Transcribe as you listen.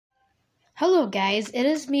Hello guys, it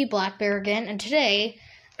is me, Black Bear again, and today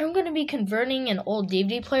I'm going to be converting an old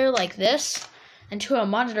DVD player like this into a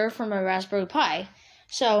monitor for my Raspberry Pi.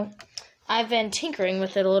 So, I've been tinkering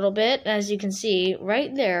with it a little bit. As you can see, right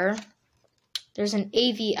there's an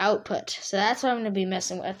AV output. So that's what I'm going to be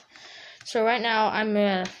messing with. So right now, I'm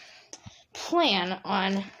going to plan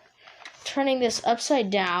on turning this upside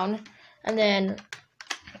down, and then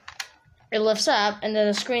it lifts up, and then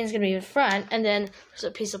the screen's going to be in front, and then there's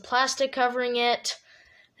a piece of plastic covering it,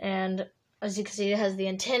 and as you can see, it has the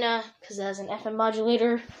antenna, because it has an FM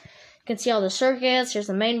modulator. You can see all the circuits. Here's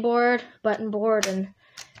the main board, button board, and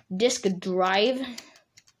disk drive.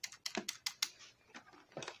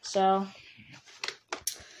 So,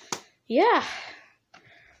 yeah.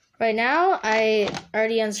 Right now, I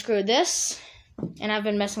already unscrewed this, and I've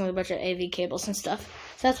been messing with a bunch of AV cables and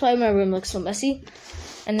stuff. So that's why my room looks so messy.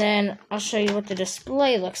 And then I'll show you what the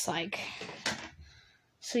display looks like.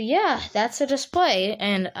 So yeah, that's the display,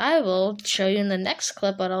 and I will show you in the next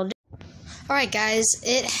clip what I'll do. Alright guys,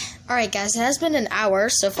 it has been an hour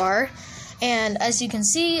so far, and as you can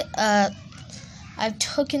see, I've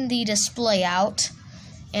taken the display out,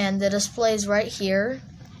 and the display is right here.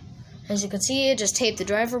 As you can see, I just taped the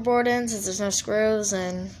driver board in since there's no screws,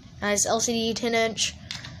 and nice LCD 10-inch.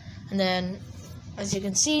 And then, as you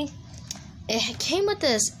can see, it came with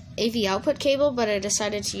this AV output cable, but I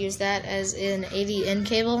decided to use that as an AV in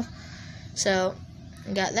cable. So,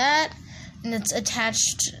 I got that, and it's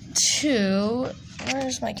attached to,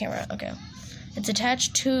 where's my camera? Okay. It's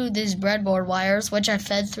attached to these breadboard wires, which I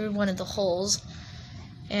fed through one of the holes.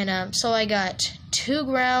 And so I got two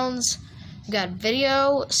grounds. I got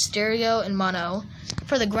video, stereo, and mono.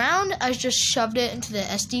 For the ground, I just shoved it into the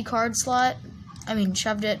SD card slot.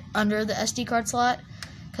 Shoved it under the SD card slot,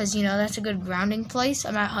 because, you know, that's a good grounding place.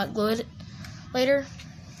 I might hot glue it later.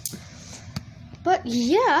 But,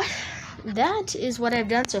 yeah, that is what I've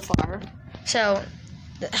done so far. So,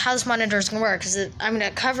 how this monitor is going to work is that I'm going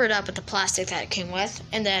to cover it up with the plastic that it came with.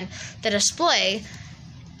 And then the display,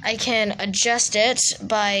 I can adjust it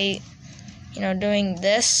by, doing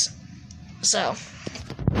this. So,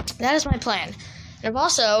 that is my plan. And I've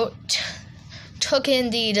also took in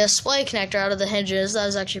the display connector out of the hinges. That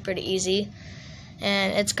was actually pretty easy.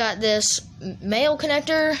 And it's got this male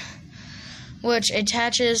connector, which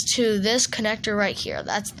attaches to this connector right here.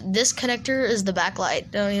 This connector is the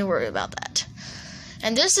backlight. Don't even worry about that.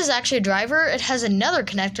 And this is actually a driver. It has another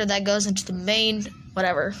connector that goes into the main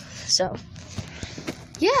whatever. So,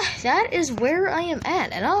 yeah, that is where I am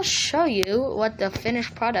at. And I'll show you what the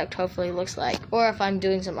finished product hopefully looks like, or if I'm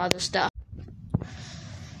doing some other stuff.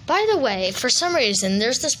 By the way, for some reason,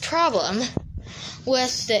 there's this problem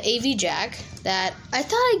with the AV jack that I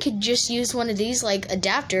thought I could just use one of these like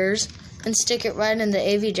adapters and stick it right in the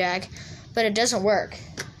AV jack, but it doesn't work.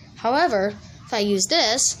 However, if I use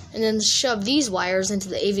this and then shove these wires into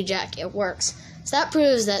the AV jack, it works. So that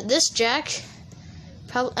proves that this jack,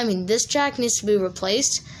 this jack needs to be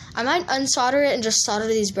replaced. I might unsolder it and just solder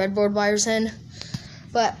these breadboard wires in,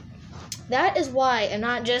 but that is why I'm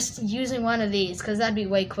not just using one of these, because that'd be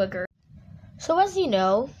way quicker. So as you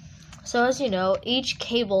know, each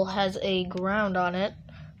cable has a ground on it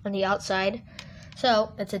on the outside.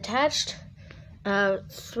 So it's attached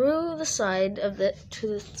through the side of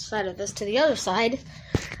to the other side.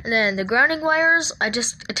 And then the grounding wires, I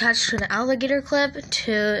just attached to an alligator clip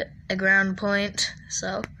to a ground point.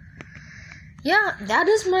 So yeah, that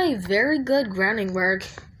is my very good grounding work.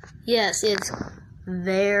 Yes, it's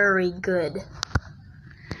very good.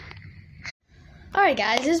 Alright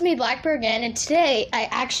guys, this is me, Black Bear again, and today I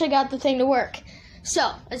actually got the thing to work.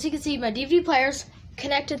 So, as you can see, my DVD player's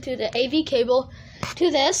connected through the AV cable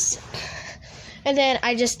to this, and then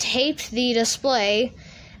I just taped the display,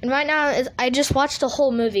 and right now I just watched a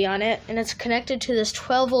whole movie on it, and it's connected to this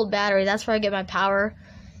 12-volt battery. That's where I get my power.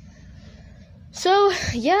 So,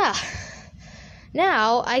 yeah.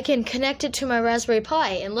 Now, I can connect it to my Raspberry Pi,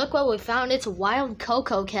 and look what we found. It's a wild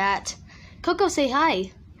Coco cat. Coco, say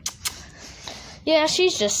hi. Yeah,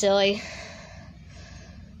 she's just silly.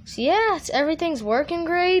 So yeah, everything's working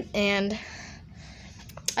great, and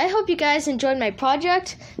I hope you guys enjoyed my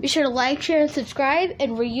project. Be sure to like, share, and subscribe,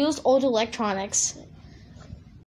 and reuse old electronics.